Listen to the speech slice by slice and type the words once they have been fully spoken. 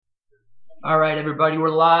All right, everybody, we're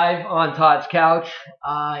live on Todd's couch.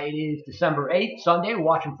 It is December 8th, Sunday. We're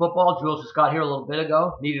watching football. Jules just got here a little bit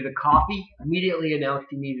ago. Needed a coffee. Immediately announced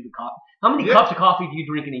he needed a coffee. How many cups of coffee do you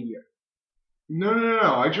drink in a year?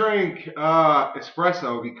 No. I drink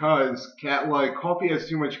espresso because coffee has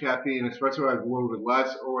too much caffeine. Espresso has a little bit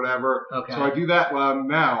less or whatever. Okay. So I do that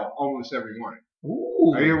now almost every morning.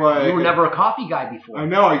 Ooh. You were never a coffee guy before. I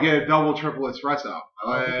know. I get a double, triple espresso.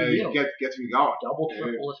 Gets me going. Double,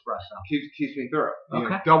 triple espresso. Keeps me through. Okay.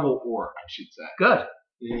 Yeah, double or, I should say. Good.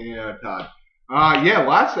 Yeah, Todd.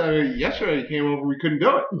 Yesterday he came over. We couldn't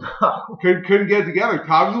do it. Couldn't get together.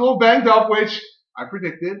 Todd was a little banged up, which I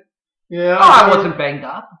predicted. Yeah. I wasn't banged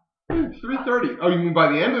up. 3:30. Oh, you mean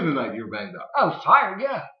by the end of the night you were banged up? I was tired.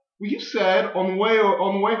 Yeah. Well, you said on the way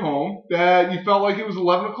home that you felt like it was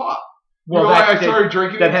 11 o'clock. Well, I started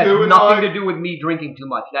drinking that at 2. has nothing to do with me drinking too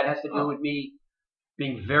much. That has to do with me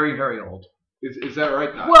being very, very old. Is that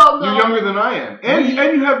right, Todd? Well, no. You're younger than I am. And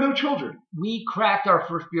you have no children. We cracked our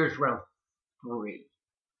first beers around 3.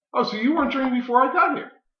 Oh, so you weren't drinking before I got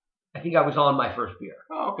here? I think I was on my first beer.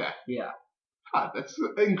 Oh, okay. Yeah. God, that's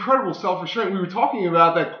incredible self-restraint. We were talking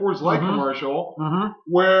about that Coors Light commercial Mm-hmm.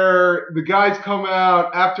 where the guys come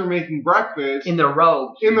out after making breakfast in their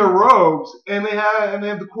robes, and they have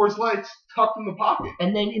the Coors Lights tucked in the pocket.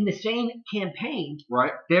 And then in the same campaign,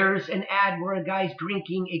 right, there's an ad where a guy's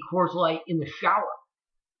drinking a Coors Light in the shower.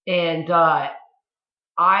 And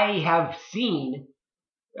I have seen,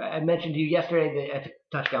 I mentioned to you yesterday that a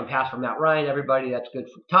touchdown pass from Matt Ryan. Everybody, that's good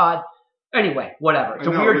for Todd. Anyway, whatever. It's a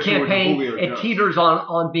weird campaign. It teeters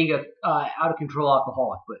on being a out of control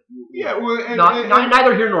alcoholic, but yeah, well,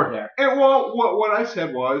 neither here nor there. And what I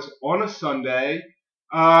said was on a Sunday,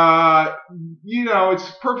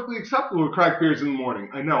 it's perfectly acceptable to crack beers in the morning.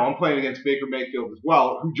 I know I'm playing against Baker Mayfield as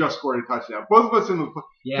well, who just scored a touchdown. Both of us in the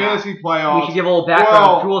fantasy playoffs. We should give a little background.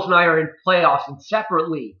 Well, Jules and I are in playoffs in separate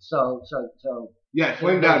leagues, so yeah,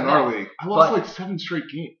 flamed out in our league. I lost 7 straight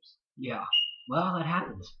games. Yeah. Well, that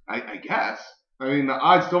happens. I guess. I mean, the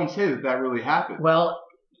odds don't say that really happened. Well,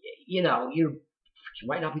 you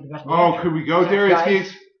might not be the best manager. Oh, could we go, Darius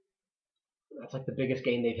Gates? That's like the biggest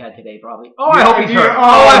game they've had today, probably. Oh, I hope he's hurt.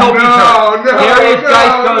 I hope he's hurt. Darius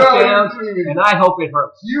Geist goes down, and I hope it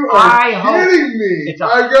hurts. You are kidding me.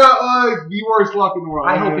 I got the worst luck in the world.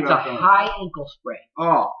 I hope it's a high ankle sprain.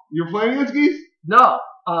 Oh, you're playing against Geese? No.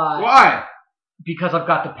 Why? Because I've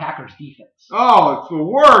got the Packers defense. Oh, it's the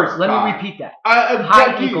worst. Let me repeat that.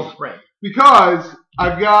 High ankle sprain. Because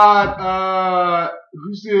I've got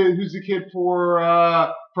who's the kid for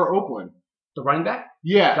Oakland? The running back?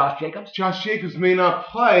 Yeah. Josh Jacobs? Josh Jacobs may not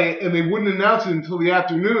play, and they wouldn't announce it until the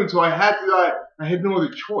afternoon, so I had no other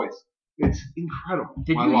choice. It's incredible.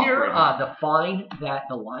 Did you hear the fine that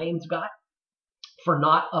the Lions got for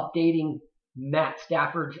not updating Matt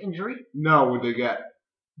Stafford's injury? No, what'd they get?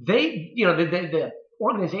 The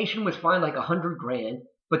organization was fined like $100,000,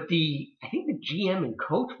 but I think the GM and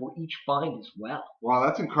coach were each fined as well. Wow,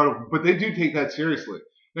 that's incredible. But they do take that seriously.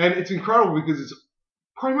 And it's incredible because it's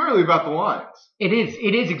primarily about the Lions. It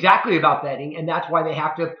is exactly about betting, and that's why they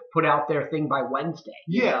have to put out their thing by Wednesday.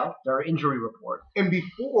 Their injury report. And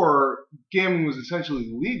before gambling was essentially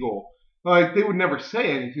legal, they would never say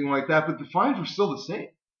anything like that, but the fines were still the same.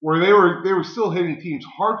 Where they were still hitting teams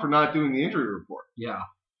hard for not doing the injury report. Yeah.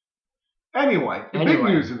 Anyway, the big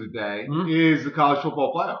news of the day is the college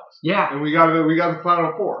football playoffs. Yeah. And we got the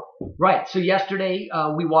Final Four. Right. So yesterday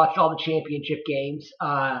we watched all the championship games.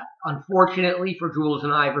 Unfortunately for Jules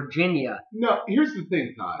and I, Virginia. No, here's the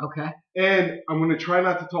thing, Todd. Okay. And I'm going to try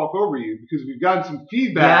not to talk over you because we've gotten some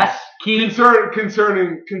feedback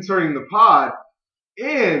concerning the pod.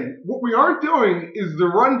 And what we aren't doing is the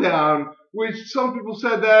rundown, which some people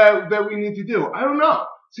said that we need to do. I don't know.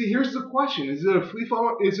 See, here's the question: is it a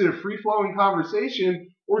free flowing conversation,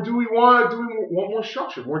 or do we want more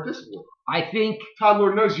structure, more discipline? I think Todd,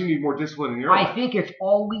 Lord knows you need more discipline in your life. I think it's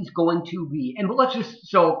always going to be, and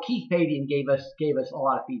Keith Padian gave us a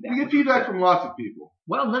lot of feedback. We get feedback from lots of people.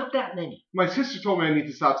 Well, not that many. My sister told me I need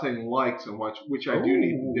to stop saying like so much, which I do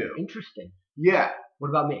need to do. Interesting. Yeah. What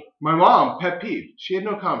about me? My mom, pet peeve. She had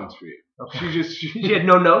no comments for you. Okay. She had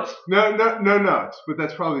no notes? No notes, but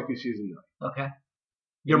that's probably because she doesn't know. Okay.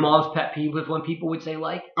 Your mom's pet peeve was when people would say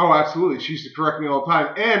like? Oh, absolutely. She used to correct me all the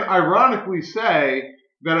time. And ironically say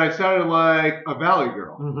that I sounded like a Valley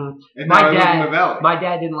girl. Mm-hmm. And now I live in the Valley. My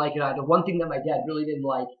dad didn't like it either. One thing that my dad really didn't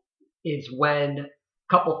like is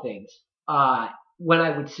couple things. When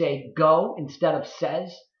I would say go instead of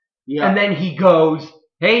says. Yeah. And then he goes,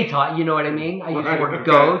 hey, Todd, you know what I mean? I use the word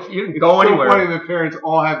goes. You can go anywhere. It's so funny that parents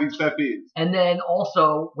all have these pet peeves. And then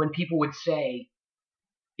also when people would say,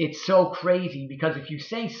 it's so crazy because if you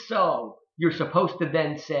say so, you're supposed to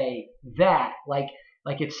then say that, like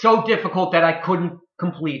it's so difficult that I couldn't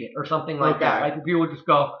complete it or something like that, right? People would just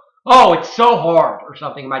go, oh, it's so hard or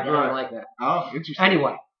something. My dad didn't like that. Oh, interesting.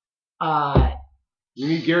 Anyway. We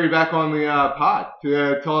need Gary back on the pod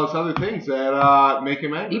to tell us other things that make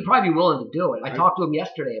him angry. He'd probably be willing to do it. I talked to him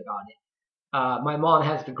yesterday about it. My mom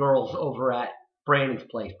has the girls over at Brandon's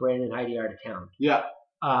place. Brandon and Heidi are out of town. Yeah.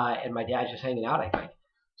 And my dad's just hanging out, I think.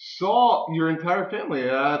 Saw your entire family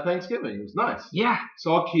at Thanksgiving. It was nice. Yeah.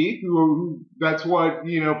 Saw Keith, who that's what,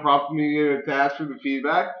 prompted me to ask for the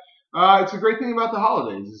feedback. It's a great thing about the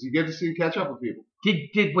holidays is you get to catch up with people.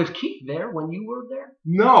 Was Keith there when you were there?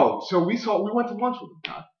 No. So we went to lunch with him,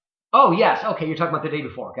 Todd. Oh, yes. Okay, you're talking about the day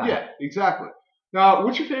before. Got it. Exactly. Now,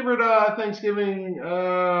 what's your favorite Thanksgiving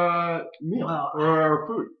meal or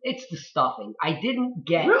food? It's the stuffing. I didn't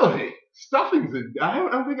get... Really? Stuffing's I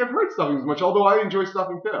don't think I've heard stuffing as much, although I enjoy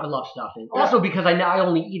stuffing too. I love stuffing. Yeah. Also because I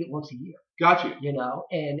only eat it once a year. Got you.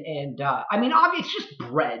 And I mean, obviously it's just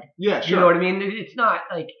bread. Yeah, sure. You know what I mean? It's not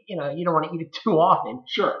like, you don't want to eat it too often.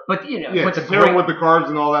 Sure. But, put the with the carbs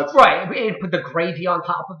and all that stuff. Right. And put the gravy on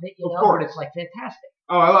top of it, of course. But it's like fantastic.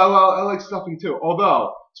 Oh, I like stuffing too.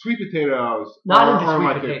 Although, sweet potatoes Not into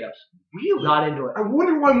sweet potatoes. Really? Not into it. I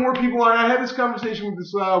wonder why more people are. I had this conversation with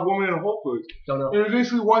this woman in Whole Foods. Don't know. And it was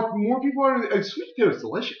basically why more people are. Sweet potato is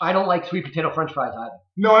delicious. I don't like sweet potato French fries either.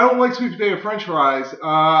 No, I don't like sweet potato French fries.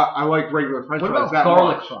 I like regular French fries. What about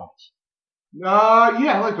garlic fries? Yeah,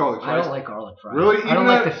 I like garlic fries. I don't like garlic fries. Really? I don't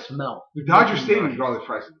like the smell. The Dodger Stadium garlic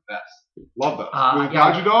fries are the best. Love those. With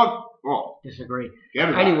Dodger dog? Oh. Disagree.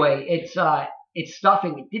 Anyway, it's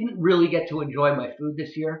stuffing. It didn't really get to enjoy my food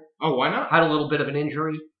this year. Oh, why not? Had a little bit of an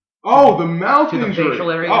injury. Oh, the mouth injury. To the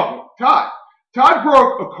facial area. Oh, Todd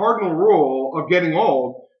broke a cardinal rule of getting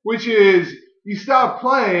old, which is you stop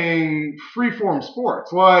playing free-form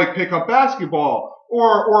sports like pickup basketball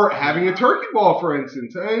or having a turkey ball, for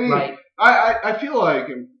instance. I mean, right. I feel like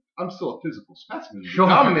I'm still a physical specimen to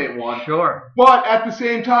dominate one. Sure. But at the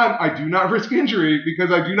same time, I do not risk injury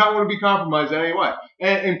because I do not want to be compromised in any way.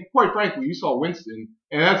 And quite frankly, you saw Winston,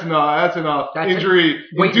 and that's enough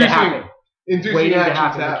inducing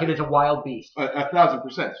actions. The kid is a wild beast.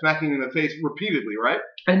 1,000%. Smacking in the face repeatedly, right?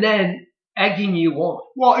 And then egging you on.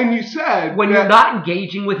 Well, and you said when you're not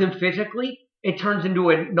engaging with him physically, it turns into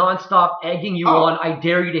a nonstop egging you on, I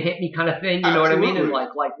dare you to hit me kind of thing. You know what I mean? And like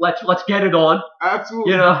let's get it on.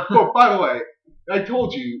 Absolutely. Well, by the way, I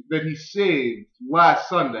told you that he saved last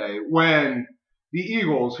Sunday when the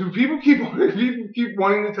Eagles, who people keep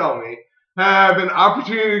wanting to tell me, have an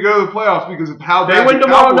opportunity to go to the playoffs because of how they win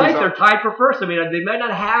tomorrow night. They're tied for first. I mean, they might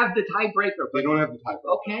not have the tiebreaker. They don't have the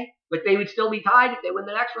tiebreaker. Okay, but they would still be tied if they win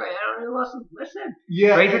the next round. I don't know. Listen.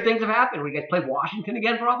 Yeah, stranger things have happened. We guys play Washington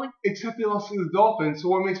again, probably. Except they lost to the Dolphins. So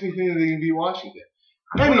what makes me think that they can beat Washington?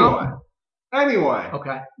 Anyway.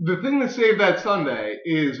 Okay. The thing that saved that Sunday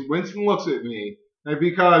is Winston looks at me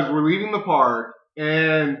because we're leaving the park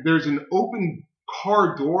and there's an open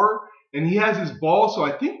car door. And he has his ball, so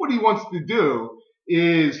I think what he wants to do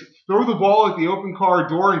is throw the ball at the open car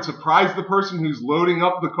door and surprise the person who's loading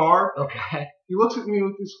up the car. Okay. He looks at me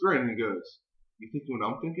with this grin and goes, "You thinking what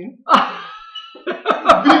I'm thinking?"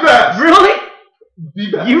 The best. Really?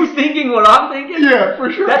 The best. You thinking what I'm thinking? Yeah,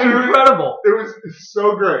 for sure. That's incredible. It was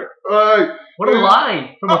so great. What a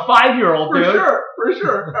line from a 5-year-old, dude. For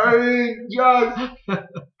sure. I mean, just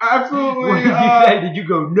absolutely. What did you say? Did you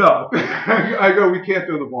go, no? I go, we can't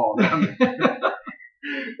throw the ball down there.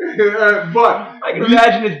 But I can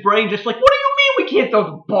imagine his brain just like, what do you mean we can't throw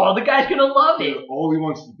the ball? The guy's going to love it. All he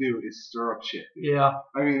wants to do is stir up shit. Yeah.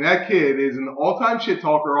 I mean, that kid is an all-time shit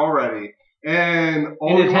talker already. And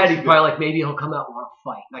in his head, he's probably like, maybe he'll come out and want to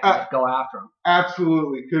fight. And I can just go after him.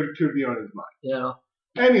 Absolutely. Could be on his mind. Yeah.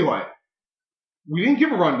 Anyway, we didn't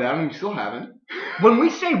give a rundown, and we still haven't. When we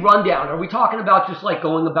say rundown, are we talking about just like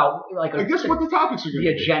going about like I guess what the topics are going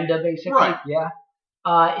to be. The agenda, basically? Right. Yeah.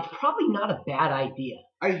 It's probably not a bad idea.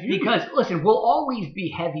 I hear because, listen, we'll always be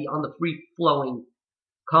heavy on the free-flowing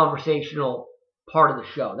conversational part of the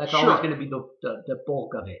show. That's always going to be the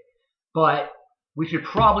bulk of it. But we should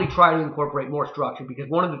probably try to incorporate more structure because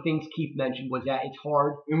one of the things Keith mentioned was that it's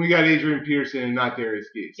hard. And we got Adrian Peterson and not Darius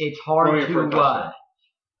Geese. It's hard to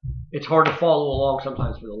follow along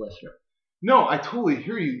sometimes for the listener. No, I totally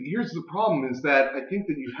hear you. Here's the problem is that I think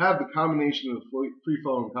that you have the combination of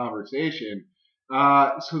free-flowing conversation,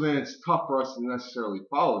 so then it's tough for us to necessarily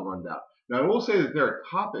follow the rundown. Now, I will say that there are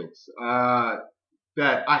topics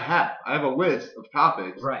that I have. I have a list of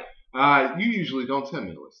topics. Right. You usually don't send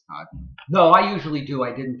me a list, Todd. No, I usually do.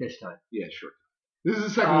 I didn't this time. Yeah, sure. This is the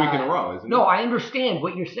second week in a row, isn't it? No, I understand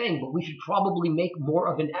what you're saying, but we should probably make more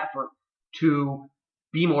of an effort to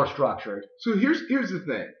be more structured. So here's the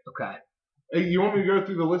thing. Okay. Hey, you want me to go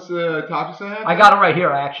through the list of topics I have? I got it right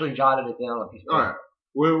here. I actually jotted it down on a piece of paper. All right.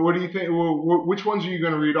 What do you think? Which ones are you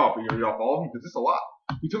going to read off? Are you going to read off all of them? Because it's a lot.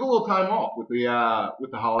 We took a little time off with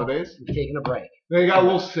the holidays. We're taking a break. Then you got a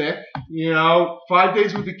little sick. 5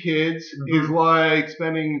 days with the kids is like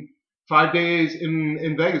spending 5 days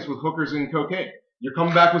in Vegas with hookers and cocaine. You're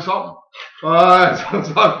coming back with something.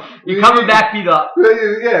 You're coming back beat up.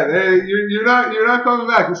 Yeah, you're not coming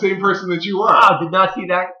back the same person that you were. Wow, did not see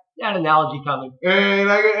that analogy coming.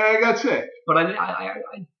 And I got sick. But I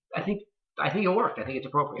think it worked. I think it's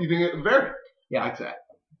appropriate. You think it very? Yeah, I'd say.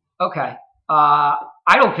 Okay.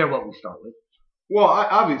 I don't care what we start with. Well,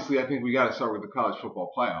 obviously, I think we got to start with the college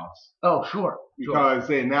football playoffs. Oh, sure. Because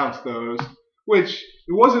they announced those, which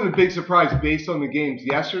it wasn't a big surprise based on the games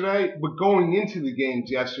yesterday. But going into the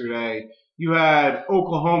games yesterday, you had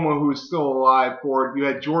Oklahoma, who was still alive for it. You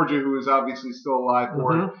had Georgia, who was obviously still alive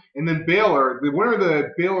for it. And then Baylor, the winner of the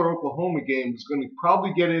Baylor-Oklahoma game was going to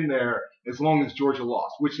probably get in there as long as Georgia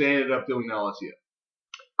lost, which they ended up doing to LSU.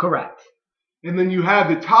 Correct. And then you had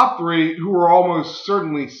the top three who were almost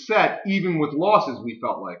certainly set, even with losses, we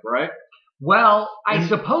felt like, right? Well, I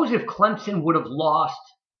suppose if Clemson would have lost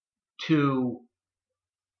to...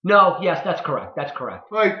 No, yes, that's correct. That's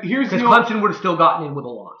correct. Like, here's because Clemson would have still gotten in with a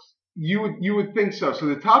loss. You would think so. So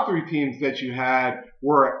the top three teams that you had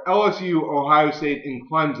were LSU, Ohio State, and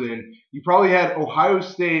Clemson. You probably had Ohio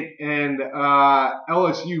State and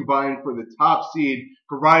LSU vying for the top seed,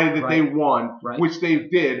 provided that they won, which they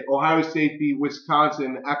did. Ohio State beat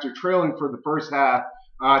Wisconsin after trailing for the first half,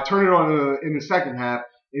 turned it on in the second half,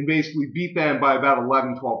 and basically beat them by about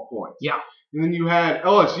 11, 12 points. Yeah. And then you had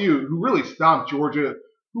LSU, who really stomped Georgia,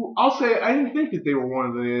 who I'll say I didn't think that they were one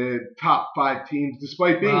of the top 5 teams,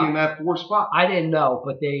 despite being in that 4th spot. I didn't know,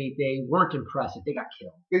 but they weren't impressive. They got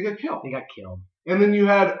killed. They got killed. And then you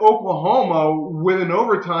had Oklahoma with an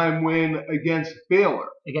overtime win against Baylor.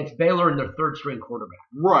 Against Baylor and their 3rd-string quarterback.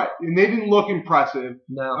 Right, and they didn't look impressive.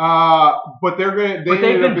 No. But they've been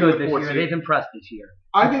good this year. They've impressed this year.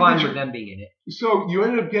 I'm fine with them being in it. So you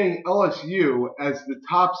ended up getting LSU as the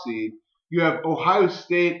top seed. You have Ohio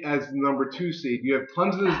State as the number 2 seed. You have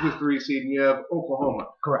Clemson as the 3 seed, and you have Oklahoma.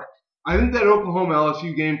 Correct. I think that Oklahoma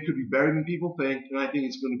LSU game could be better than people think, and I think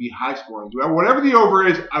it's going to be high scoring. Whatever the over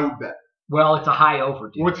is, I would bet. Well, it's a high over,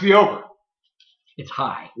 dude. What's the over? It's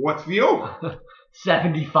high. What's the over?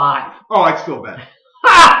 75. Oh, I'd still bet.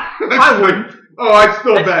 I wouldn't. Oh, I'd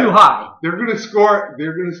still bet. That's too high. They're going to score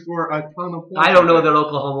a ton of points. I don't know that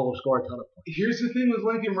Oklahoma will score a ton of points. Here's the thing with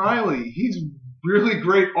Lincoln Riley. He's really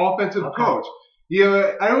great offensive coach.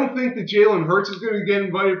 Yeah, I don't think that Jalen Hurts is going to get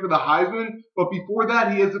invited for the Heisman, but before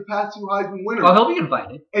that, he has the past 2 Heisman winners. Oh, he'll be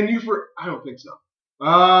invited. And I don't think so.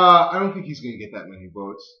 I don't think he's going to get that many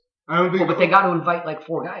votes. I don't think. But they got to invite like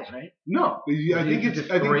 4 guys, right? No, I think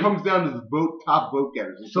it comes down to the top vote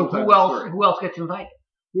getters. So who else gets invited?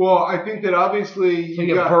 Well, I think that obviously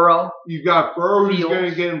you got Burrow. You've got Burrow who's going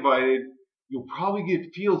to get invited. You'll probably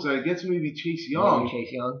get Fields. I guess maybe Chase Young.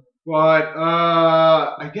 But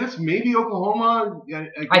I guess maybe Oklahoma.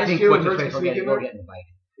 I think what's his face will get invited.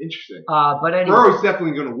 Interesting. But anyway, Burrow's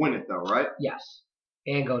definitely going to win it, though, right? Yes,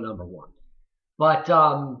 and go number 1. But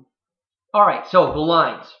all right. So the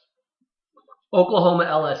lines: Oklahoma,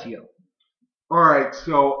 LSU. All right.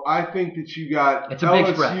 So I think that you got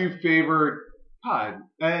LSU favored. Todd,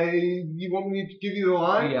 you want me to give you the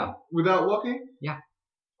line? Yeah. Without looking? Yeah.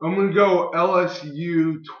 I'm going to go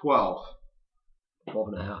LSU 12.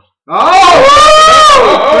 12.5.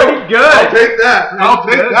 Oh! Pretty good. I'll take that. I'll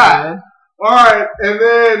take that. Man. All right. And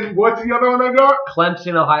then what's the other one I got?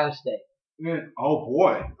 Clemson, Ohio State. Oh,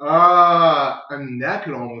 boy. I mean, that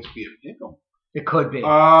could almost be a pick'em. It could be. So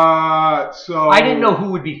I didn't know who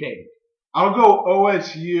would be favored. I'll go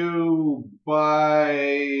OSU by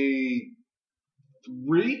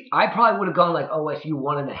 3. I probably would have gone like OSU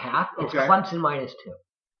 1.5. It's Clemson -2.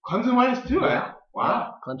 Clemson -2, yeah. Wow.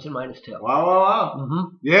 Yeah. Clemson -2. Wow.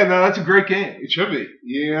 Mm-hmm. Yeah, no, that's a great game. It should be.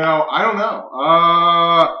 I don't know.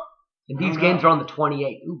 And these games are on the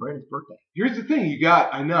 28th. Ooh, Brandon's birthday. Here's the thing. You've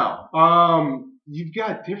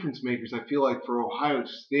got difference makers, I feel like, for Ohio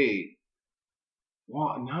State.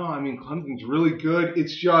 Well, no, I mean, Clemson's really good.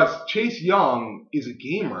 It's just Chase Young is a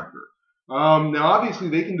game wrecker. Now, obviously,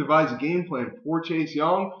 they can devise a game plan for Chase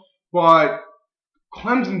Young, but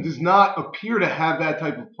Clemson does not appear to have that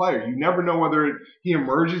type of player. You never know whether he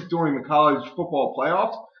emerges during the college football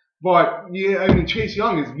playoffs. But, yeah, I mean, Chase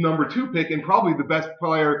Young is number 2 pick and probably the best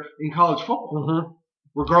player in college football,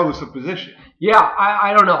 regardless of position. Yeah,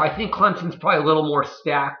 I don't know. I think Clemson's probably a little more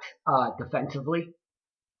stacked defensively.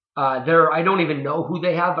 I don't even know who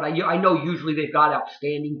they have, but I know usually they've got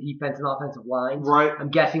outstanding defense and offensive lines. Right. I'm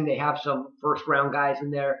guessing they have some first round guys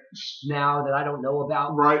in there now that I don't know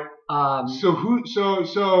about. Right. So who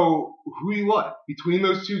do you like between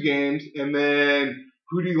those two games, and then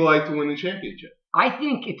who do you like to win the championship? I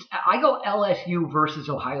think I go LSU versus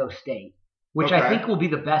Ohio State, which I think will be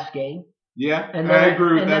the best game. Yeah, and then, I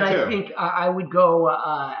agree with that too. And then I think I would go.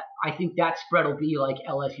 I think that spread will be like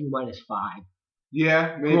LSU -5.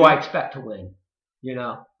 Yeah, maybe. Who I expect to win.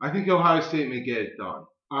 I think Ohio State may get it done.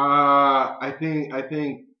 I think.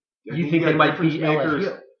 You think they might beat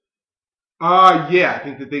LSU? Yeah, I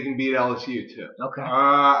think that they can beat LSU too. Okay.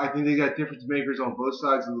 I think they got difference makers on both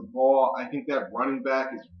sides of the ball. I think that running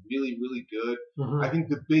back is really, really good. Mm-hmm. I think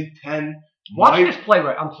the Big Ten. Watch this play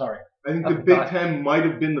right. I'm sorry. I think the Big Ten might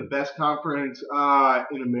have been the best conference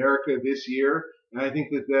in America this year, and I think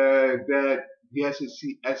that the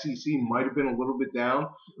SEC might have been a little bit down.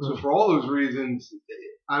 Mm-hmm. So for all those reasons,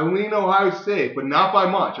 I lean Ohio State, but not by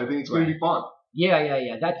much. I think it's going to be fun.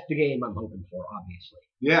 Yeah. That's the game I'm hoping for, obviously.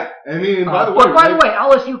 Yeah, I mean, by the way,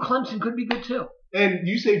 LSU Clemson could be good too. And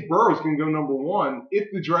you say Burrows can go number 1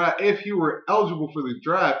 if he were eligible for the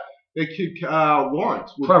draft. That kid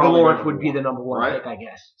Lawrence. Trevor Lawrence would be the number 1 pick, I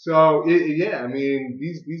guess. So I mean,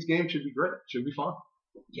 these games should be great. Should be fun.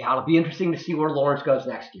 Yeah, it'll be interesting to see where Lawrence goes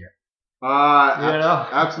next year.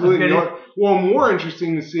 Absolutely. Well, more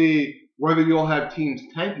interesting to see whether you'll have teams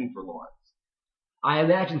tanking for Lawrence. I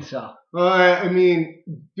imagine so. I mean,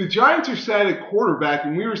 the Giants are set at quarterback,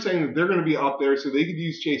 and we were saying that they're going to be up there, so they could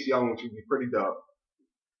use Chase Young, which would be pretty dope.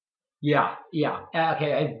 Yeah.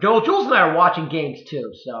 Okay, Jules and I are watching games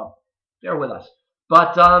too, so bear with us.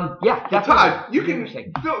 But that's Todd, you can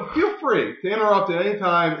feel free to interrupt at any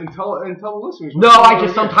time and tell the listeners. No, I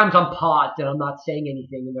just sometimes I'm paused and I'm not saying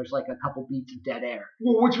anything, and there's like a couple beats of dead air.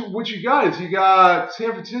 Well, what you got is you got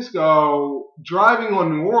San Francisco driving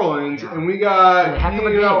on New Orleans, and we got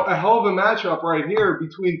a hell of a matchup right here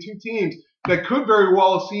between two teams that could very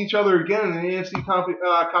well see each other again in the AFC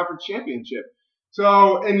Conference Championship.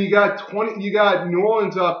 So, and you got New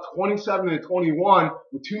Orleans up 27-21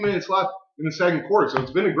 with 2 minutes left in the second quarter. So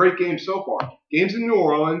it's been a great game so far. Games in New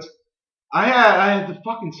Orleans. I had the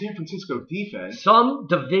fucking San Francisco defense. Some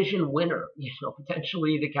division winner,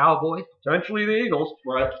 potentially the Cowboys, potentially the Eagles.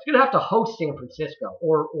 Right. It's going to have to host San Francisco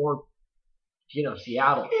or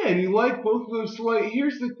Seattle. Yeah, and you like both of those.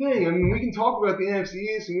 Here's the thing. I mean, we can talk about the NFC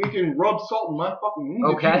East and we can rub salt in my fucking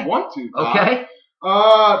wound if you want to. Okay.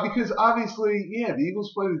 Because obviously, the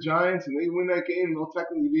Eagles play the Giants and they win that game, they'll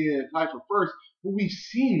technically be in a tie for first. But we've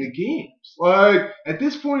seen the games. Like, at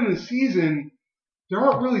this point in the season, there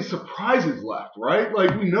aren't really surprises left, right?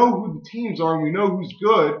 Like, we know who the teams are and we know who's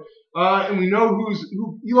good. And we know who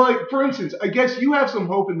you like. For instance, I guess you have some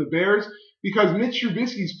hope in the Bears because Mitch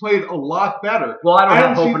Trubisky's played a lot better. Well, I don't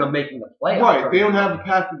have hope in them making the playoffs. Right, they don't have a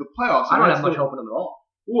path to the playoffs. I don't have much hope in them at all.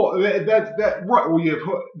 Well, that's right. Well, you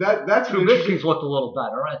have that's Trubisky's looked a little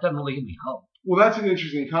better. That doesn't really give me hope. Well, that's an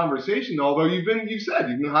interesting conversation. Although you've been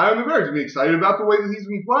high on the Bears. You've been excited about the way that he's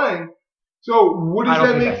been playing. So what does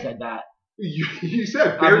that mean? I said that. You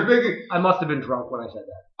said Bears making. I must have been drunk when I said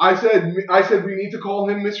that. I said we need to call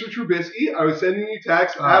him Mr. Trubisky. I was sending you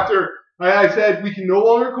texts after I said we can no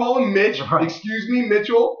longer call him Mitch. Right. Excuse me,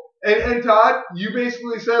 Mitchell. And Todd, you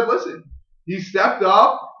basically said, listen, he stepped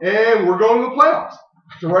up and we're going to the playoffs.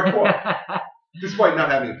 Direct quote. Despite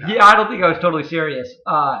not having a pass. Yeah, I don't think I was totally serious.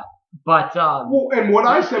 But and what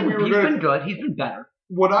I said he's been good. He's been better.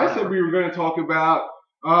 What I said we were going to talk about,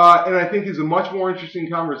 and I think is a much more interesting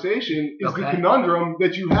conversation, is the conundrum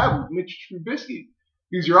that you have with Mitch Trubisky.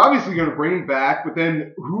 Because you're obviously going to bring him back, but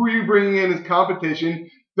then who are you bringing in as competition?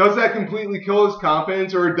 Does that completely kill his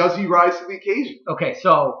confidence, or does he rise to the occasion? Okay,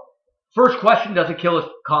 so first question, does it kill his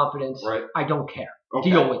confidence? Right. I don't care. Okay.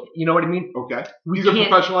 Deal with it. You know what I mean? Okay. He's a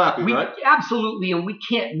professional athlete, right? Absolutely, and we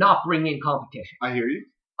can't not bring in competition. I hear you.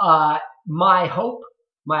 My hope,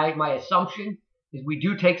 my assumption is we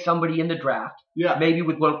do take somebody in the draft. Yeah. Maybe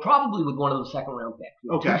probably with one of the second round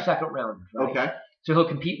picks. Okay. 2 second rounders, right? Okay. So he'll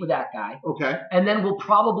compete with that guy. Okay. And then we'll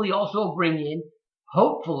probably also bring in,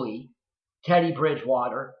 hopefully, Teddy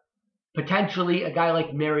Bridgewater. Potentially a guy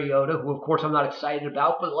like Mariota, who of course I'm not excited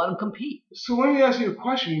about, but let him compete. So let me ask you a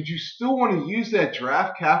question. Would you still want to use that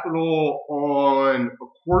draft capital on a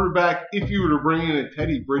quarterback if you were to bring in a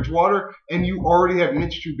Teddy Bridgewater and you already have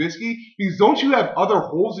Mitch Trubisky? Because don't you have other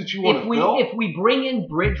holes that you want to fill? If we bring in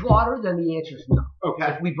Bridgewater, then the answer is no.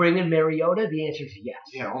 Okay. If we bring in Mariota, the answer is yes.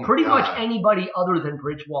 Yeah, Pretty much anybody other than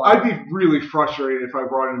Bridgewater. I'd be really frustrated if I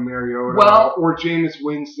brought in Mariota or Jameis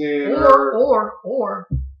Winston or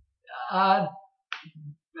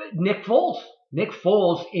Nick Foles. Nick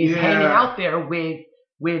Foles is hanging out there with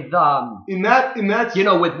with the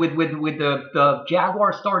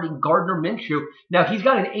Jaguars starting Gardner Minshew. Now he's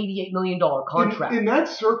got an $88 million contract. In that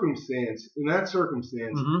circumstance,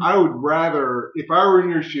 I would rather, if I were in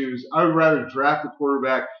your shoes, I would rather draft a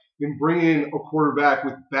quarterback than bring in a quarterback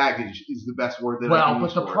with baggage is the best word that I can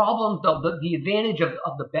use. Well, but the problem, the advantage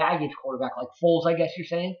of the baggage quarterback like Foles, I guess you're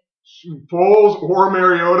saying. Foles or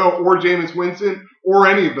Mariota or Jameis Winston or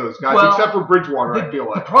any of those guys, except for Bridgewater, I feel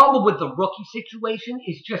like. The problem with the rookie situation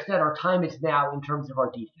is just that our time is now in terms of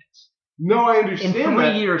our defense. No, I understand that. In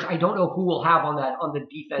 3 years, I don't know who we'll have on the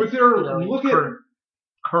defense. But they're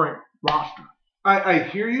current roster. I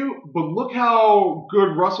hear you, but look how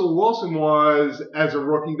good Russell Wilson was as a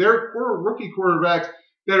rookie. There are rookie quarterbacks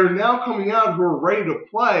that are now coming out who are ready to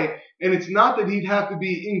play, and it's not that he'd have to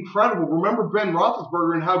be incredible. Remember Ben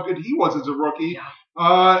Roethlisberger and how good he was as a rookie,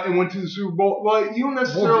 and went to the Super Bowl. Well, you don't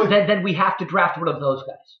necessarily. Then we have to draft one of those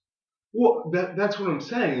guys. Well, that's what I'm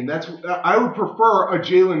saying. I would prefer a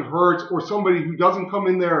Jalen Hurts or somebody who doesn't come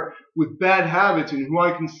in there with bad habits and who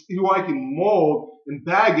I can mold and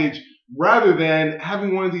baggage, rather than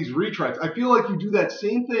having one of these retreads. I feel like you do that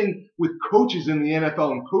same thing with coaches in the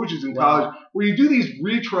NFL and coaches in college, where you do these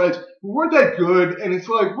retreads who weren't that good, and it's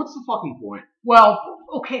like, what's the fucking point? Well,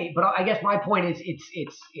 okay, but I guess my point is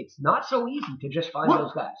it's not so easy to just find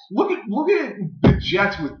those guys. Look at the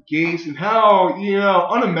Jets with Gase and how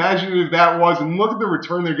unimaginative that was, and look at the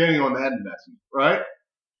return they're getting on that investment, right?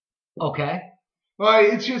 Okay.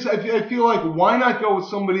 It's just I feel like why not go with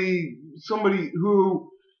somebody who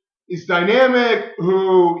is dynamic,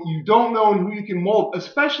 who you don't know and who you can mold,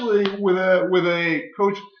 especially with a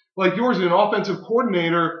coach like yours, an offensive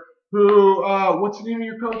coordinator who, what's the name of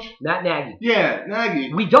your coach? Matt Nagy. Yeah,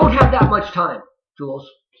 Nagy. We don't have that much time, Jules.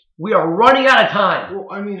 We are running out of time. Well,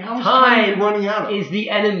 I mean, how much time are you running out of? Is the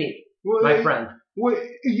enemy, my friend. Well,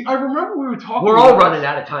 I remember we were talking. We're all running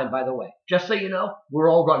out of time, by the way. Just so you know, we're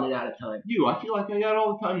all running out of time. I feel like I got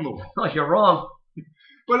all the time in the world. Oh, you're wrong.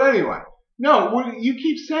 But anyway. No, you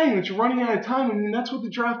keep saying that you're running out of time, and that's what the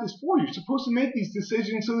draft is for. You're supposed to make these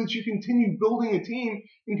decisions so that you continue building a team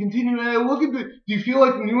and continue to look at do you feel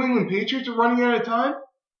like the New England Patriots are running out of time?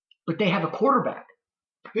 But they have a quarterback.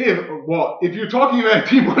 Well, if you're talking about a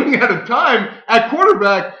team running out of time at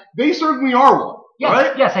quarterback, they certainly are one. Yes,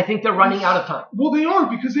 right? Yes, I think they're running out of time. Well, they are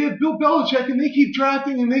because they have Bill Belichick, and they keep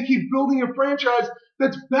drafting and they keep building a franchise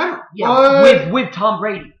that's better. Yeah, with Tom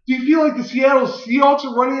Brady. Do you feel like the Seattle Seahawks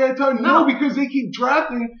are running out of time? No, because they keep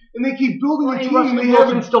drafting and they keep building a team. Russell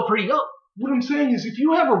Wilson's still pretty young. What I'm saying is if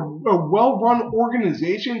you have a well-run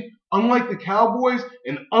organization, unlike the Cowboys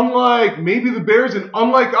and unlike maybe the Bears and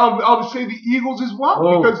unlike, I'll just say the Eagles as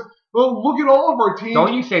well, because look at all of our teams.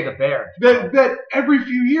 Don't you say the Bears. That every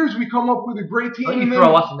few years we come up with a great team. Don't you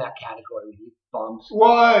throw us in that category, you bums.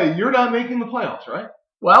 Why? You're not making the playoffs, right?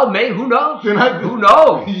 Well, who knows? Who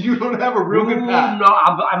knows? You don't have a real good path. No,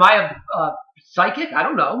 am I a psychic? I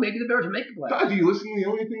don't know. Maybe the Bears will make the playoffs. Do you listen to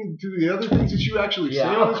the other things that you actually say?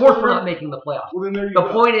 Of course we're not making the playoffs. Well, then there you go.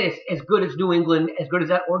 The point is, as good as New England, as good as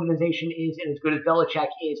that organization is, and as good as Belichick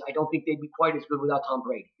is, I don't think they'd be quite as good without Tom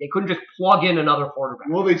Brady. They couldn't just plug in another quarterback.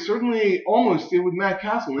 Well, they certainly almost did with Matt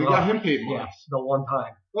Castle. They got him paid more. Yes, the one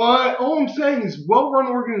time. All I'm saying is well-run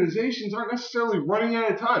organizations aren't necessarily running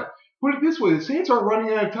out of time. Put it this way, the Saints aren't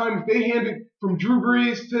running out of time if they hand it from Drew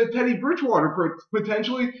Brees to Teddy Bridgewater,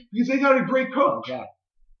 potentially, because they got a great coach.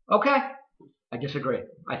 Okay. I disagree.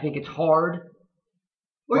 I think it's harder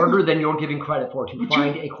than you're giving credit for to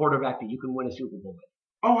find a quarterback that you can win a Super Bowl with.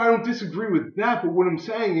 Oh, I don't disagree with that, but what I'm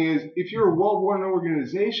saying is if you're a well-run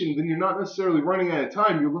organization, then you're not necessarily running out of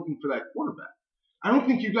time. You're looking for that quarterback. I don't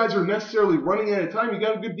think you guys are necessarily running out of time. You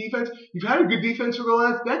got a good defense. You've had a good defense for the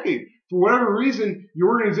last decade. For whatever reason, your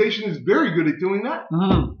organization is very good at doing that.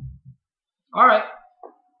 Mm-hmm. All right.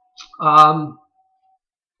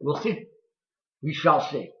 We'll see. We shall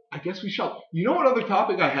see. I guess we shall. You know what other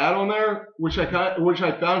topic I had on there, which I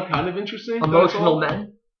found kind of interesting? Emotional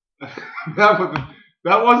men. That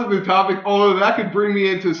wasn't the topic, although that could bring me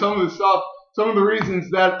into some of the stuff. Some of the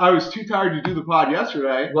reasons that I was too tired to do the pod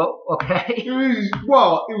yesterday. Well, okay. It was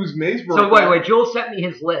May's birthday. So wait. Joel sent me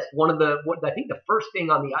his list. I think the first thing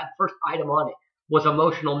on the first item on it was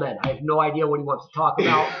emotional men. I have no idea what he wants to talk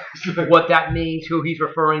about, what that means, who he's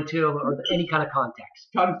referring to, or any kind of context.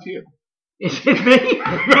 Not it's you. Is it me? Is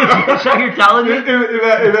that what you're telling me?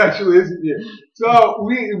 It actually isn't you. So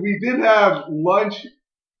we did have lunch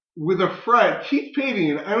with a friend, Keith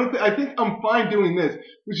Padian. I think I'm fine doing this,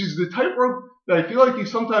 which is the tightrope that I feel like you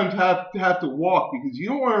sometimes have to walk, because you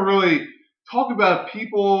don't want to really talk about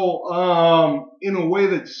people in a way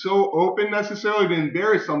that's so open necessarily to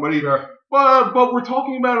embarrass somebody. Sure. But we're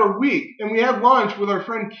talking about a week, and we had lunch with our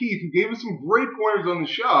friend Keith, who gave us some great pointers on the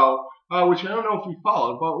show, which I don't know if we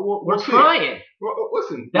followed, but we're trying. Well,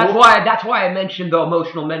 listen. That's why I mentioned the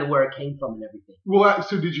Emotional Men and where it came from and everything. Well,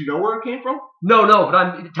 so did you know where it came from? No, but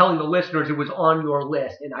I'm telling the listeners it was on your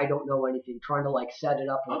list, and I don't know anything. Trying to set it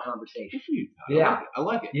up in a conversation. Good for you. I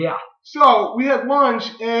like it. Yeah. So we had lunch,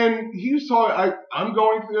 and he was talking. I'm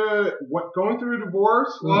going through a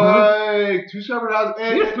divorce, like 2 separate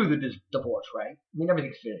houses. You're through the divorce, right? I mean,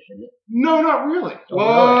 everything's finished, isn't it? No, not really.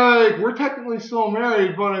 Really? We're technically still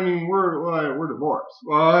married, but I mean, we're divorced.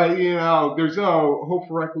 There's no hope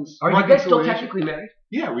for reconciliation. Are you guys still technically married?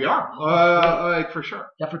 Yeah, we are. For sure. Is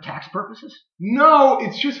that for tax purposes? No,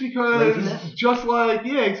 it's just because, laziness?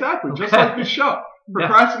 Exactly. Just like this show.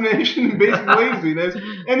 Procrastination and basic laziness,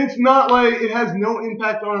 and it's not like it has no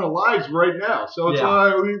impact on our lives right now. So it's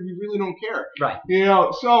we really don't care, right?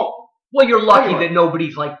 So well, you're lucky that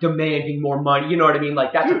nobody's demanding more money. You know what I mean?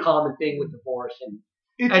 That's a common thing with divorce.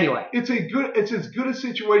 And it's as good a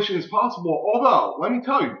situation as possible. Although, let me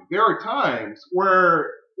tell you, there are times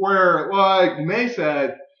where like May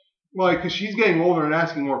said, because she's getting older and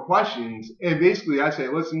asking more questions, and basically I say,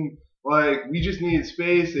 listen. We just needed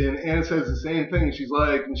space, and Anna says the same thing. And she's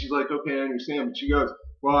like, okay, I understand. But she goes,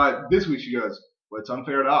 well, this week she goes, well, it's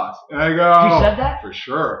unfair to us. And I go, you said that? For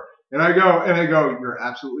sure. And I go, you're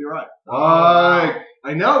absolutely right.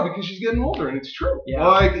 I know, because she's getting older, and it's true.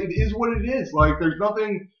 Yeah. It is what it is.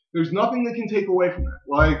 There's nothing that can take away from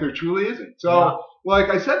that. There truly isn't. So,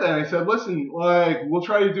 I said that, and I said, listen, we'll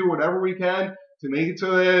try to do whatever we can to make it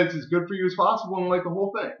so that it's as good for you as possible, and the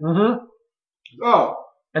whole thing. Mm-hmm. So.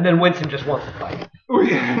 And then Winston just wants to fight. Oh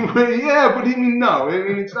yeah, but no. I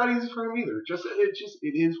mean, it's not easy for him either.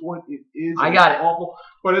 It is what it is. I got it. Awful.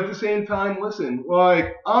 But at the same time, listen,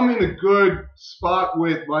 I'm in a good spot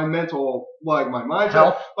with my mental, my mindset.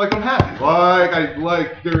 Health. I'm happy.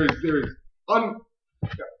 There is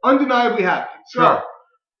undeniably happy. So, sure.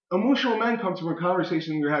 Emotional Men comes from a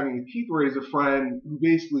conversation we were having with Keith, where he's a friend who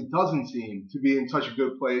basically doesn't seem to be in such a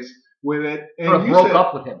good place with it. And you broke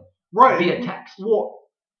up with him. Right. Via text.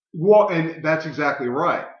 Well, and that's exactly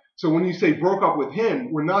right. So when you say broke up with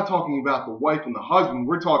him, we're not talking about the wife and the husband.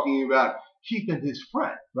 We're talking about Keith and his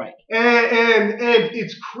friend. Right. And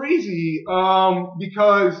it's crazy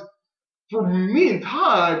because for me and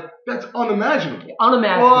Todd, that's unimaginable.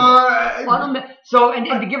 Unimaginable. So, and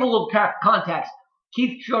to give a little context,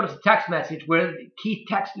 Keith showed us a text message where Keith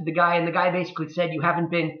texted the guy, and the guy basically said, you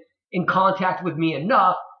haven't been in contact with me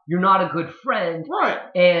enough. You're not a good friend, right?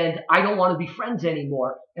 And I don't want to be friends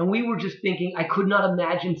anymore. And we were just thinking, I could not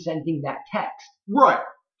imagine sending that text. Right.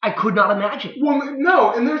 I could not imagine. Well,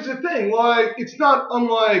 no, and there's the thing, it's not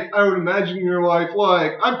unlike I would imagine in your life,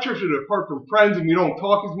 I've drifted apart from friends and we don't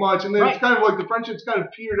talk as much, and then It's kind of the friendship's kind of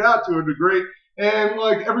petered out to a degree, and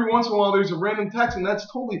every once in a while there's a random text, and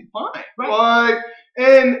that's totally fine. Right.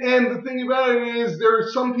 And the thing about it is there are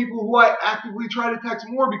some people who I actively try to text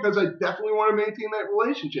more because I definitely want to maintain that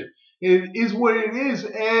relationship. It is what it is.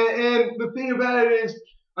 And the thing about it is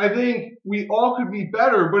I think we all could be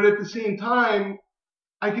better, but at the same time,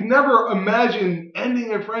 I could never imagine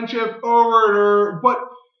ending a friendship over it. But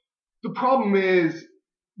the problem is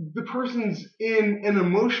the person's in an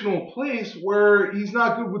emotional place where he's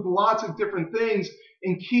not good with lots of different things,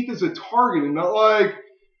 and Keith is a target. And not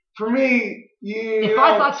for me, if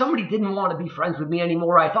I thought somebody didn't want to be friends with me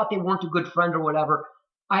anymore, I thought they weren't a good friend or whatever,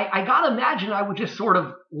 I gotta imagine I would just sort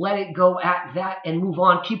of let it go at that and move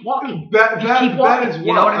on, keep walking. Keep walking. That is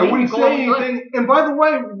you know what I mean? I wouldn't say anything. And by the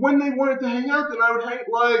way, when they wanted to hang out, then I would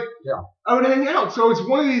I would hang out. So it's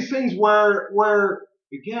one of these things where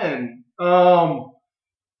again, I'm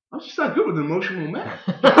just not good with emotional men.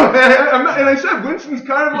 And I said Winston's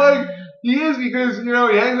kind of he is, because he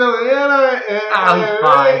hangs out with Anna he's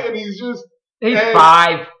five. And he's just. He's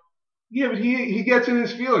 5. Yeah, but he gets in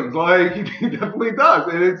his feelings. He definitely does.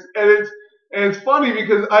 And it's funny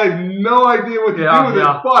because I have no idea what to do with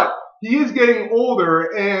it. But he is getting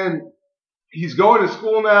older, and he's going to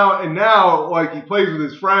school now, and now he plays with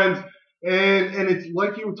his friends, and it's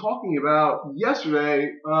like you were talking about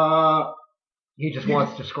yesterday. He just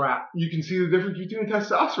wants to scrap. You can see the difference between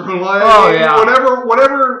testosterone.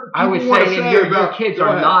 Whatever. I was saying your kids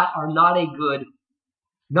are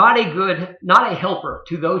not a helper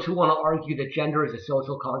to those who want to argue that gender is a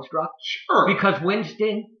social construct. Sure. Because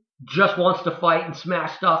Winston just wants to fight and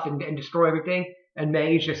smash stuff and destroy everything, and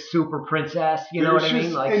May is just super princess. You know what I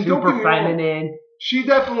mean? Super feminine. She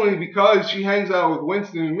definitely, because she hangs out with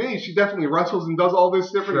Winston and me, she definitely wrestles and does all this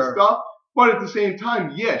different stuff. But at the same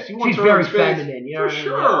time, yes, she wants she's her very own space. feminine, you know. For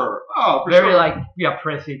sure. Oh, for very sure.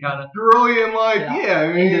 Prissy kind of. Girly and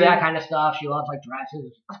I mean, into that kind of stuff. She loves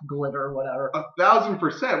dresses, glitter, whatever.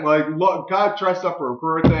 1,000%. Got dressed up for her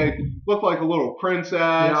birthday, looked like a little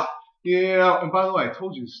princess. Yeah. And by the way, I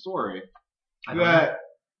told you the story that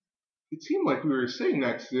it seemed like we were sitting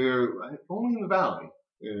next to Only in the Valley.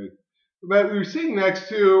 That we were sitting next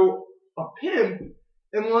to a pimp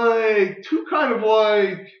and two kind of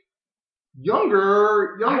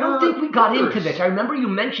younger. I don't think we got into this. I remember you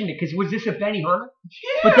mentioned it because was this a Benihana?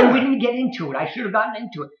 Yeah. But then we didn't get into it. I should have gotten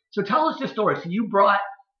into it. So tell us the story. So you brought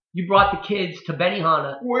the kids to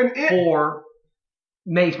Benihana for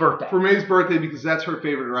May's birthday. For May's birthday because that's her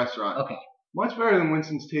favorite restaurant. Okay. Much better than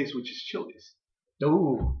Winston's Taste, which is Chili's.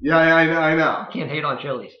 Ooh. Yeah, I know. Can't hate on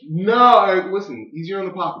Chili's. No, listen, easier on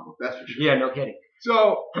the pocketbook, that's for sure. Yeah, no kidding.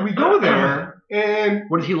 So we go there and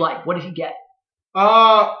what does he like? What does he get?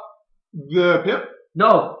 The pimp?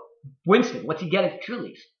 No, Winston. What's he get at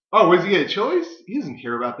Chili's? Oh, what does he get at Chili's? He doesn't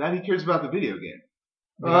care about that. He cares about the video game.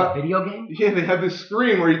 Video game? Yeah, they have this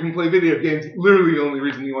screen where you can play video games. Literally the only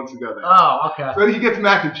reason he wants to go there. Oh, okay. So he gets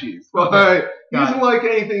mac and cheese. Okay. He doesn't like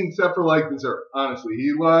anything except for dessert. Honestly,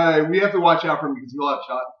 we have to watch out for him because he'll have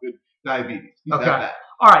childhood diabetes. He's that bad.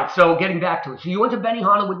 All right. So getting back to it. So you went to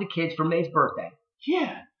Benihana with the kids for May's birthday.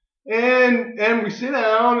 Yeah. And we sit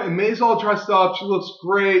down, and May's all dressed up. She looks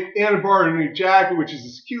great. Anna borrowed a new jacket, which is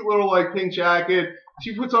this cute little pink jacket.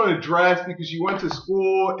 She puts on a dress because she went to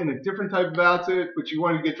school in a different type of outfit, but she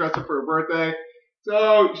wanted to get dressed up for her birthday.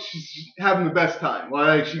 So she's having the best time.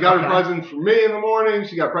 She got her presents from me in the morning.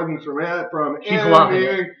 She got presents from Anna in the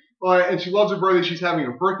evening. And she loves her birthday. She's having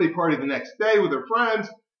a birthday party the next day with her friends.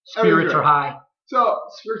 Spirits are high. So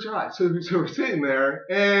spirits are high. So we're sitting there,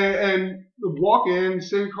 and we walk in,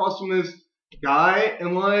 sitting across from this guy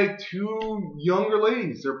and two younger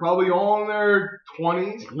ladies. They're probably all in their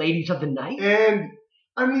 20s. Ladies of the night? And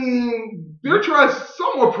I mean, they're dressed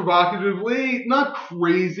somewhat provocatively, not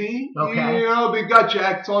crazy. Okay. They've got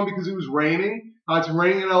jackets on because it was raining. It's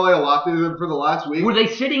raining in LA a lot for the last week. Were they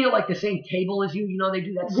sitting at the same table as you? They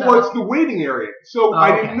do that stuff? Well, it's the waiting area. So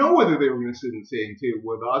I didn't know whether they were going to sit in the same table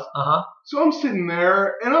with us. Uh-huh. So I'm sitting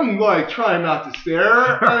there, and I'm trying not to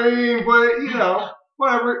stare. I mean, but,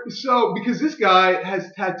 whatever. So, because this guy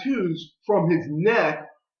has tattoos from his neck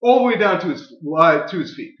all the way down to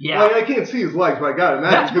his feet. Yeah. I can't see his legs, but I got to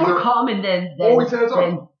imagine. That's more common than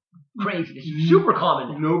crazy. It's super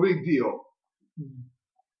common. No big deal.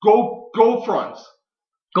 Gold fronts.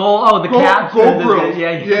 The caps. Gold grills.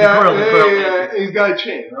 Yeah. He's got a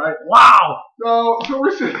chain, right? Wow. So we're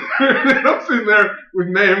sitting there, I'm sitting there with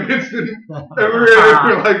May and Winston, and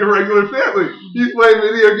we're like a regular family. He's playing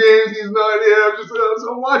video games, he's not, I'm just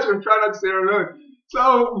watching, I'm trying not to stare at him.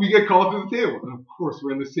 So we get called to the table, and of course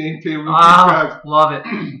we're in the same table with these guys. Love it.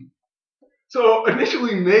 So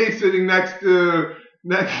initially May's sitting next to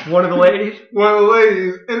one of the ladies? One of the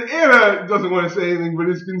ladies. And Anna doesn't want to say anything, but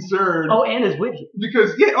is concerned. Oh, Anna's with you.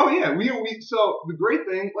 Because, we so the great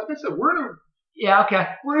thing, like I said, we're in a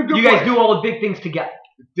good You guys do all the big things together.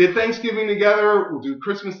 Did Thanksgiving together, we'll do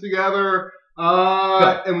Christmas together,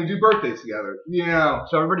 and we do birthdays together.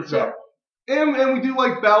 So everybody's there. And we do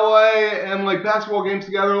ballet and basketball games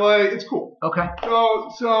together. It's cool. Okay.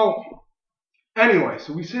 So anyway,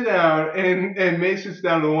 so we sit down, and May sits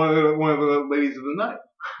down to one of the ladies of the night,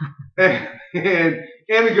 and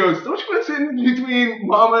Anna goes, "Don't you want to sit in between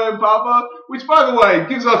Mama and Papa?" Which, by the way,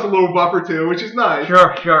 gives us a little buffer too, which is nice.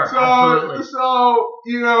 Sure, absolutely. So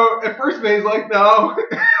at first May's like, "No,"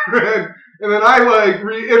 and then I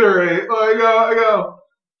reiterate, I go,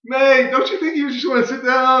 "May, don't you think you just want to sit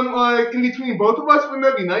down in between both of us? Wouldn't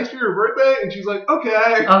that be nice for your birthday?" And she's like,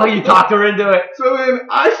 "Okay." Oh, you talked her into it. So then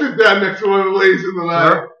I sit down next to one of the ladies in the night.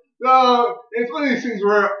 Sure. So it's one of these things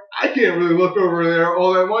where I can't really look over there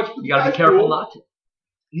all that much. But you gotta be careful not to.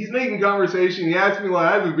 He's making conversation. He asks me,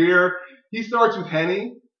 I have a beer. He starts with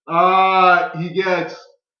Henny. He gets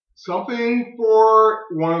something for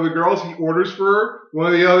one of the girls. He orders for one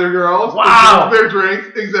of the other girls. Wow. Their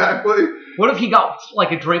drinks, exactly. What if he got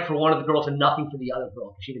a drink for one of the girls and nothing for the other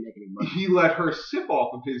girl? She didn't make any money. He let her sip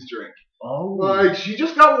off of his drink. Oh. She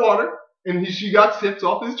just got water, and she got sips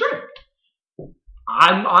off his drink.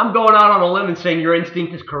 I'm going out on a limb and saying your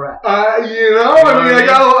instinct is correct. I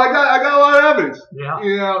got a lot of evidence.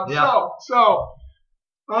 Yeah. So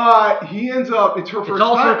he ends up. It's her first. It's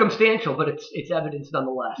all time. Circumstantial, but it's evidence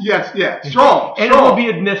nonetheless. Yes, strong, and it will be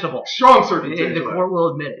admissible. Strong circumstantial. The court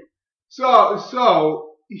will admit it.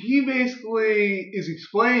 So he basically is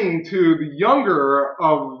explaining to the younger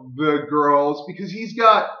of the girls because he's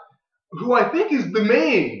got who I think is the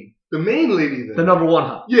main The main lady then. The number one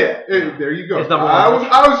hoe. Yeah, there you go. It's number one.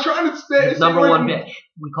 I was trying to stay number one bitch.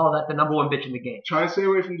 We call that the number one bitch in the game. Trying to stay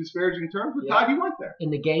away from disparaging terms, but Todd, you went there.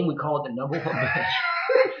 In the game, we call it the number one bitch.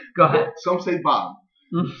 Go ahead. Some say bottom.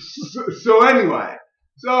 So anyway,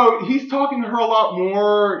 so he's talking to her a lot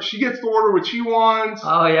more. She gets to order what she wants.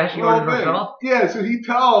 Oh yeah, she ordered herself. Yeah, so he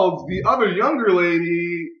tells the other younger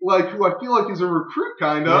lady, like who I feel like is a recruit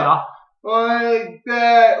kind of, like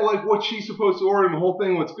that, like what she's supposed to order and the whole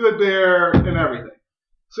thing, what's good there and everything.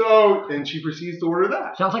 So, and she proceeds to order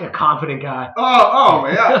that. Sounds like a confident guy. Oh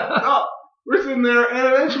man, no, we're sitting there,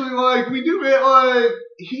 and eventually, like we do it, like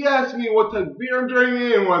he asked me what type of beer I'm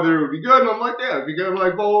drinking and whether it would be good, and I'm like, yeah, it'd be good. I'm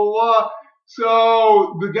like, blah blah blah.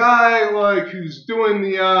 So the guy, like, who's doing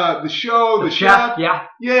the show, the chef,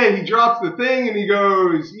 he drops the thing and he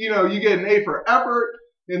goes, you know, you get an A for effort.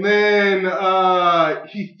 And then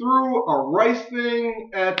he threw a rice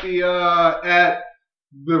thing at the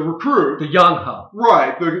recruit, the young hoe.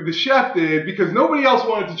 Right, the chef did, because nobody else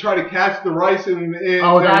wanted to try to catch the rice in their that's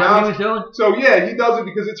mouth. what he was doing? So yeah, he does it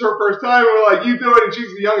because it's her first time. We're like, you do it, and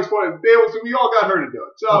she's the youngest one at the table, so we all got her to do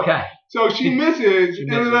it. So she misses,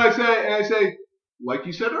 and then I say, like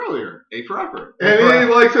you said earlier, A for effort. And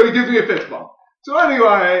then, so he gives me a fist bump. So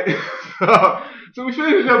anyway, so we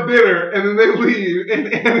finish up dinner, and then they leave,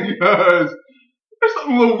 and Anna goes, there's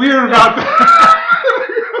something a little weird about that.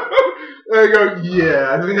 And I go,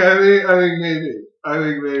 yeah, I think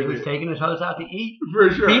maybe. He was taking his hoes out to eat. For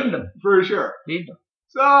sure. Feeding them. For sure. Feeding them.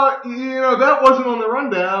 So, you know, that wasn't on the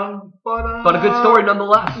rundown, but a good story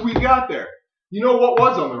nonetheless. We got there. You know what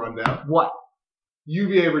was on the rundown? What?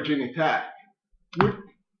 UVA Virginia Tech.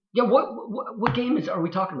 Yeah, what game are we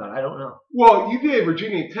talking about? I don't know. Well, UVA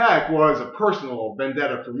Virginia Tech was a personal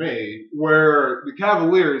vendetta for me, where the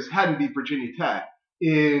Cavaliers hadn't beat Virginia Tech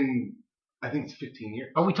in, I think it's 15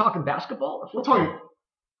 years. Are we talking basketball? We're talking.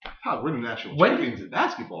 God, we're the national champions in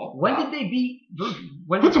basketball. When did they beat?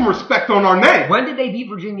 Put some respect on our name. When did they beat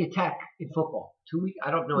Virginia Tech in football? 2 weeks? I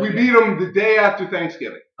don't know. We beat them the day after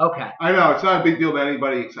Thanksgiving. Okay. I know it's not a big deal to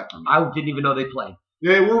anybody except for me. I didn't even know they played.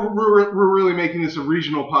 Yeah, we're really making this a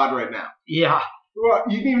regional pod right now. Yeah. Well,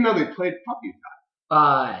 you didn't even know they played. Fuck you,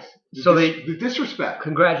 Todd. The disrespect.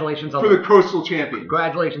 Congratulations on the coastal champions.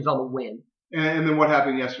 Congratulations on the win. And then what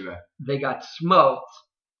happened yesterday? They got smoked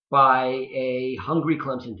by a hungry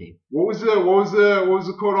Clemson team. What was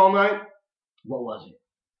the quote all night? What was it?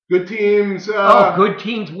 Good teams. Good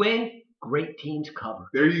teams win. Great teams cover.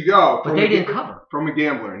 There you go. But they didn't cover. From a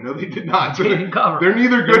gambler. No, they did not. They didn't cover. They're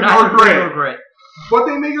neither good nor great. But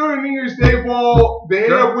they may go to New Year's Day Bowl. They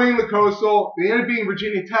ended up winning the Coastal. They ended up beating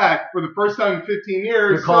Virginia Tech for the first time in 15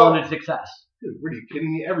 years. You're calling it success. Dude, what are you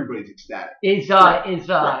kidding me? Everybody's ecstatic.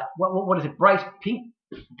 What is it? Bryce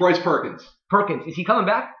Perkins. Perkins. Is he coming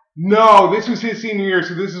back? No, this was his senior year,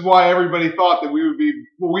 so this is why everybody thought that we would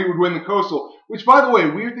win the Coastal. Which, by the way,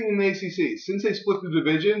 weird thing in the ACC, since they split the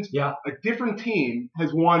divisions, a different team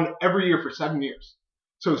has won every year for 7 years.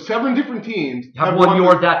 So 7 different teams have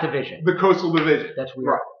won that division. The Coastal Division. That's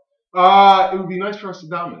weird. Right. It would be nice for us to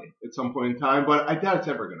dominate at some point in time, but I doubt it's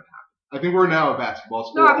ever going to happen. I think we're now a basketball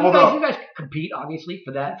school. No, I mean, you guys compete, obviously,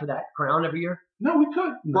 for that crown every year. No, we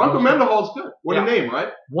could. Bronco Mendenhall's good. What a name,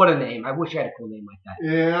 right? What a name. I wish I had a cool name like that.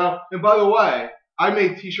 Yeah. And by the way, I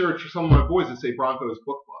made T-shirts for some of my boys that say Broncos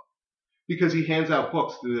Book Club because he hands out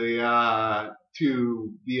books to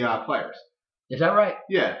the players. Is that right?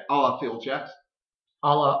 Yeah, a la Phil Jackson.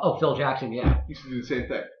 Phil Jackson, yeah. He used to do the same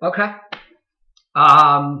thing. Okay.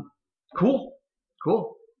 Cool.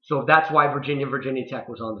 So that's why Virginia Tech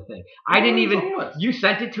was on the thing. I didn't even. You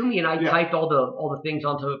sent it to me, and I typed all the things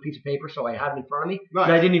onto a piece of paper, so I had it in front of me. Nice.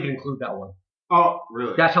 But I didn't even include that one. Oh,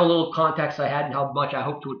 really? That's how little context I had, and how much I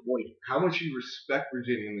hope to avoid it. How much you respect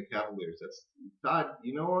Virginia and the Cavaliers? That's Todd.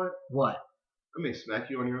 You know what? What? I may smack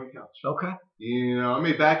you on your own couch. Okay. You know, I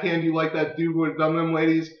may backhand you like that dude would have done them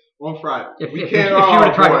ladies on Friday. If you would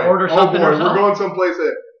have tried to order something, we're going someplace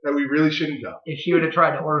that we really shouldn't go. If she would have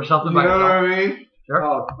tried to order something, you know what I mean? Sure.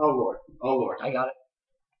 Oh Lord. I got it.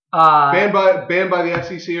 Banned by the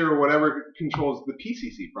FCC or whatever controls the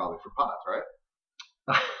PCC probably for pods, right?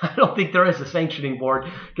 I don't think there is a sanctioning board,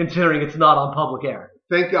 considering it's not on public air.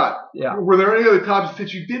 Thank God. Yeah. Were there any other topics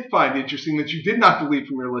that you did find interesting that you did not delete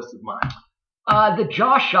from your list of mine? The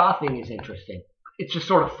Josh Shaw thing is interesting. It's just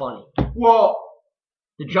sort of funny. Well,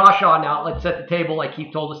 the Josh Shaw, now let's set the table like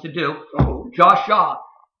Keith told us to do. Oh. Josh Shaw,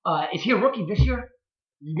 is he a rookie this year?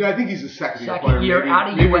 I think he's a second year maybe, out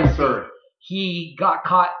of maybe USC. Third. He got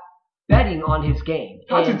caught betting on his game.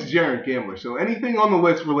 Todd's a degenerate gambler, so anything on the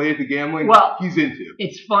list related to gambling, he's into.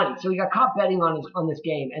 It's funny. So he got caught betting on this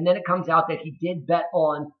game, and then it comes out that he did bet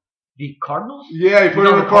on The Cardinals? Yeah, he put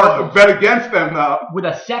in a bet against them though. With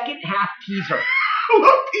a second half teaser.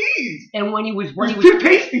 Look, tease. And when he was too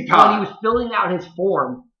tasty, Todd. When he was filling out his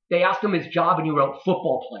form, they asked him his job, and he wrote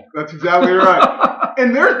football player. That's exactly right.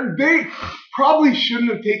 And they probably shouldn't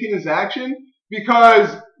have taken this action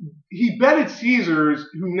because he betted Caesars,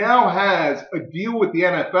 who now has a deal with the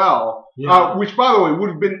NFL, which, by the way, would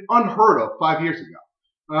have been unheard of 5 years ago.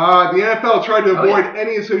 The NFL tried to avoid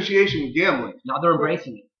any association with gambling. Now they're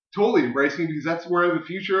embracing it. Totally embracing it because that's where the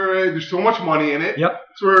future is. There's so much money in it. Yep.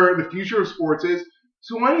 It's where the future of sports is.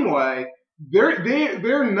 So anyway,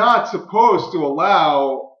 they're not supposed to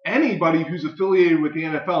allow anybody who's affiliated with the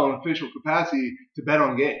NFL in official capacity to bet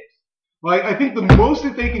on games. Like, I think the most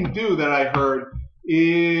that they can do that I heard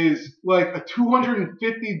is like a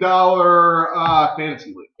 $250 fantasy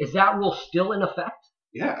league. Is that rule still in effect?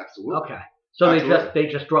 Yeah, absolutely. Okay. So they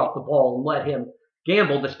just dropped the ball and let him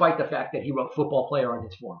gamble, despite the fact that he wrote football player on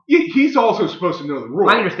his form. He's also supposed to know the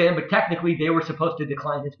rules. I understand, but technically they were supposed to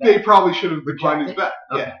decline his bet. They probably should have declined his bet.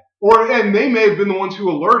 Okay. Yeah. And they may have been the ones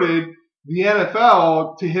who alerted the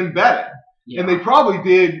NFL to him betting. Yeah. And they probably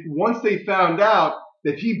did once they found out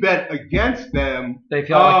that he bet against them. They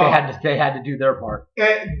felt like they had to do their part.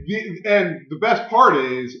 And the best part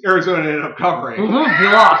is Arizona ended up covering. Mm-hmm. He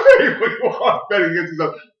lost. He lost betting against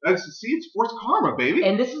himself. See, it's sports karma, baby.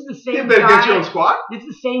 And this is the same guy. Bet against your own squad? This is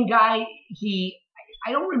the same guy.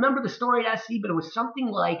 I don't remember the story at SC, but it was something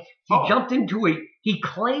like he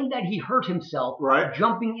claimed that he hurt himself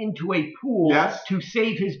jumping into a pool to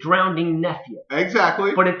save his drowning nephew.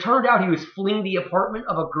 Exactly. But it turned out he was fleeing the apartment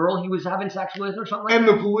of a girl he was having sex with or something like that. And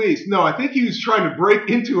the police. No, I think he was trying to break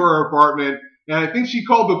into her apartment, and I think she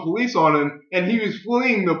called the police on him, and he was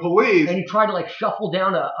fleeing the police. And he tried to shuffle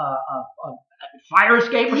down a fire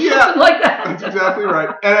escape or something like that. That's exactly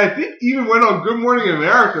right. And I think even went on Good Morning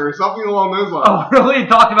America or something along those lines. Oh, really? He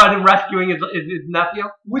talked about him rescuing his nephew?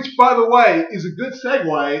 Which, by the way, is a good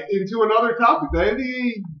segue into another topic.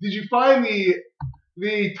 Did you find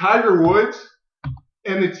the Tiger Woods?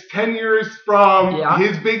 And it's 10 years from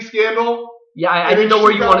his big scandal? Yeah, I didn't know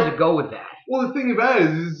where you wanted to go with that. Well, the thing about it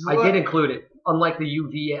is I did include it. Unlike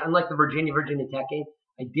the Virginia Tech game,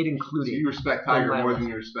 I did include it. So you respect Tiger more than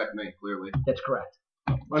you respect me, clearly. That's correct.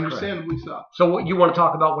 Understandably so. So what you want to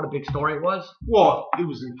talk about what a big story it was? Well, it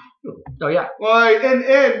was incredible. Oh, yeah. Well, and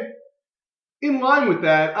in line with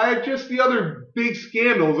that, I had just the other big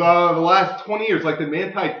scandals of the last 20 years, like the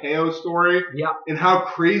Manti Te'o story. Yeah. And how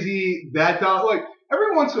crazy that got. Like,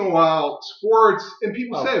 every once in a while, sports, and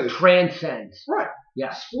people say this. Transcends. Right.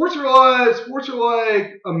 Yeah. Sports are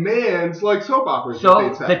like a man's soap operas.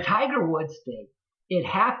 So the Tiger Woods thing, it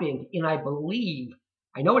happened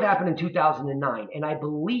I know it happened in 2009, and I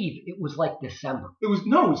believe it was December. It was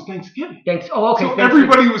Thanksgiving. Oh, okay. So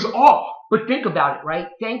everybody was off. But think about it, right?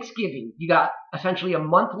 Thanksgiving, you got essentially a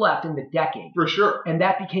month left in the decade. For sure. And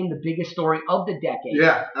that became the biggest story of the decade.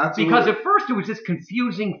 Yeah, absolutely. Because at first it was this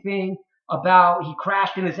confusing thing about he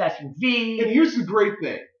crashed in his SUV. And here's the great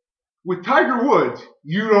thing. With Tiger Woods,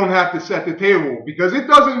 you don't have to set the table because it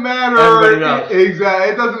doesn't matter.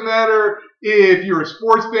 It doesn't matter if you're a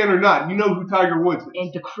sports fan or not. You know who Tiger Woods is.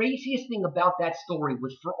 And the craziest thing about that story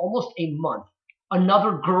was for almost a month,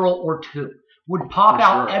 another girl or two would pop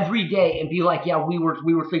out every day and be like, yeah, we were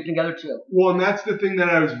sleeping together too. Well, and that's the thing that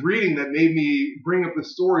I was reading that made me bring up the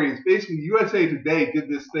story is basically USA Today did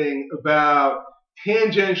this thing about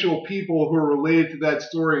tangential people who are related to that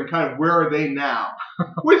story and kind of where are they now?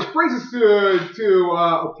 Which brings us to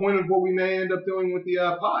a point of what we may end up doing with the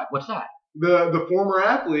pod. What's that? The former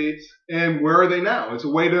athletes and where are they now? It's a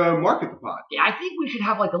way to market the pod. Yeah, I think we should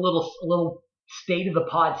have a little state of the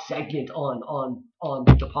pod segment on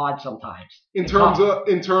the pod sometimes. In terms of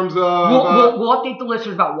we'll update the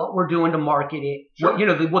listeners about what we're doing to market it. Sure.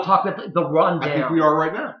 We'll talk about the rundown. I think we are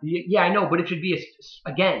right now. Yeah, I know, but it should be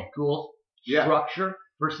Jules. Yeah. Structure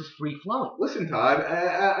versus free flowing. Listen, Todd.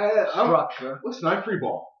 Structure. Listen, I free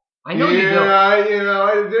ball. I know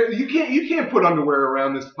you do. You can't put underwear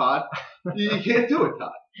around this pod. You can't do it, Todd.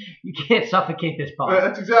 You can't suffocate this pod.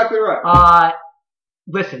 That's exactly right.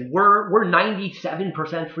 Listen, we're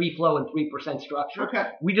 97% free flow and 3% structure. Okay.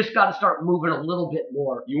 We just got to start moving a little bit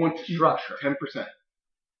more. You want structure? 10%.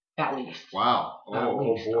 At least. Wow. At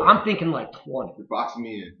least. Boy. I'm thinking 20. You're boxing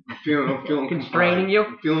me in. I'm feeling constraining you.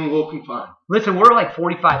 I'm feeling a little confined. Listen, we're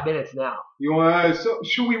 45 minutes now. You want?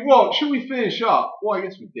 Should we finish up? Well, I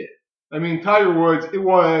guess we did. I mean, Tiger Woods. It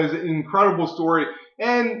was an incredible story,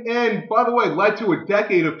 and by the way, led to a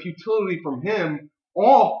decade of futility from him,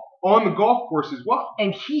 all on the golf course as well.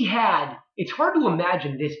 And it's hard to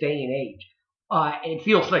imagine this day and age. It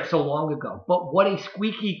feels like so long ago, but what a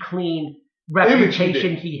squeaky clean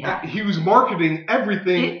reputation he had. He was marketing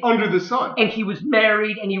everything under the sun. And he was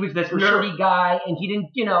married, and he was this nerdy guy, and he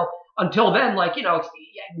didn't, until then,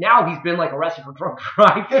 now he's been arrested for drunk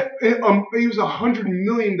driving. He was $100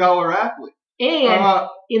 million athlete. And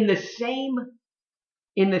in the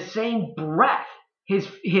same breath, his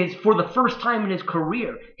for the first time in his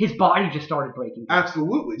career, his body just started breaking down.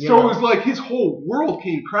 Absolutely. So it was like his whole world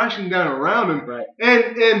came crashing down around him. Right.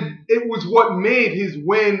 And it was what made his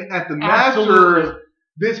win at the Masters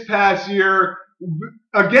this past year,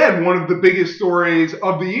 again, one of the biggest stories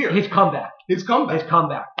of the year. His comeback.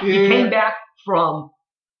 Yeah. He came back from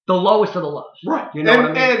the lowest of the lows. Right. You know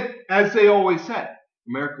what I mean? And as they always said,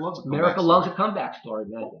 America loves a comeback a comeback story,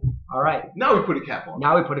 man. All right. Now we put a cap on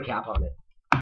it.